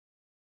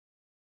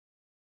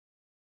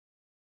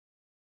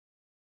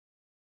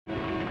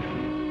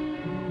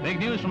Big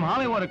news from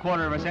Hollywood a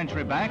quarter of a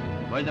century back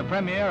was the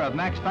premiere of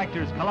Max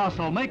Factor's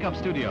colossal makeup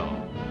studio.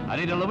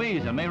 Anita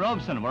Louse and Mae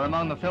Robson were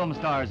among the film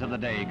stars of the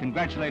day,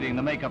 congratulating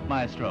the makeup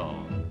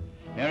maestro.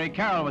 Mary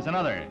Carroll was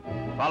another,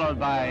 followed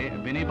by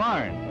Binnie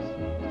Barnes.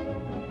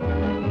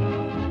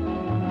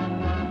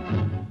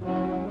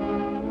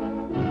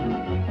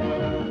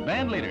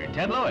 Band leader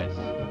Ted Lewis.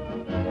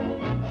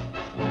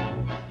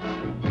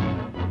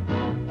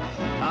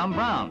 Tom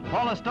Brown,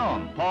 Paula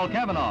Stone, Paul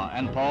Cavanaugh,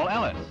 and Paul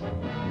Ellis.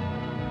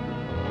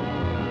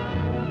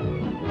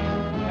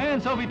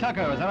 And Sophie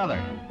Tucker was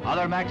another.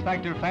 Other Max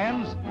Factor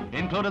fans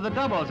included the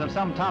doubles of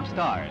some top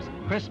stars,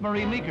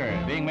 Marie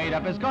Meeker being made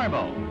up as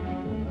Garbo,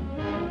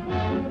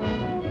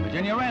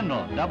 Virginia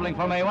Randall doubling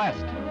for Mae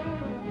West,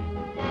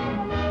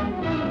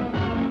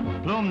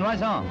 Pluma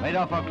Noisom made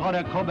up for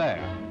Claudette Colbert.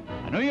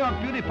 A New York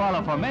beauty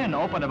parlor for men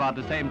opened about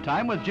the same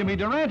time with Jimmy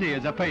Durante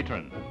as a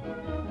patron.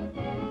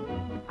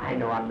 I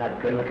know I'm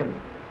not good looking,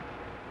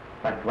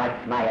 but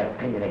what's my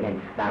opinion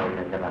against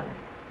thousands of others?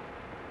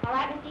 All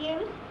right, Mr.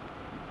 Hughes?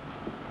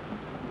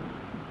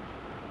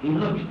 He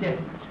looks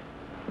different.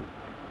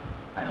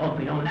 I hope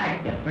he don't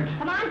act different.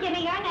 Come on,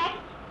 Jimmy, you're next.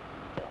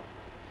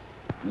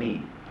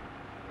 Me,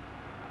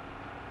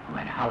 who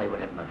had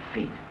Hollywood at my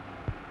feet.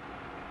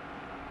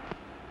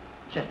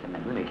 Just a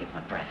minute, let me get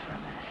my breath for a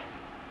minute.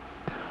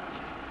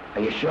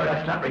 Are you sure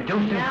that's not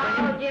reducing cream?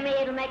 No, Jimmy,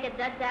 it'll make it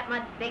just that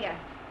much bigger.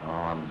 Oh,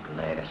 I'm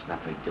glad it's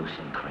not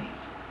reducing cream.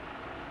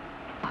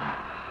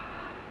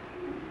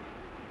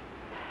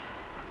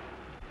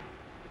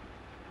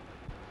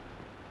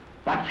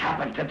 What's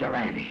happened to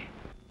Durante?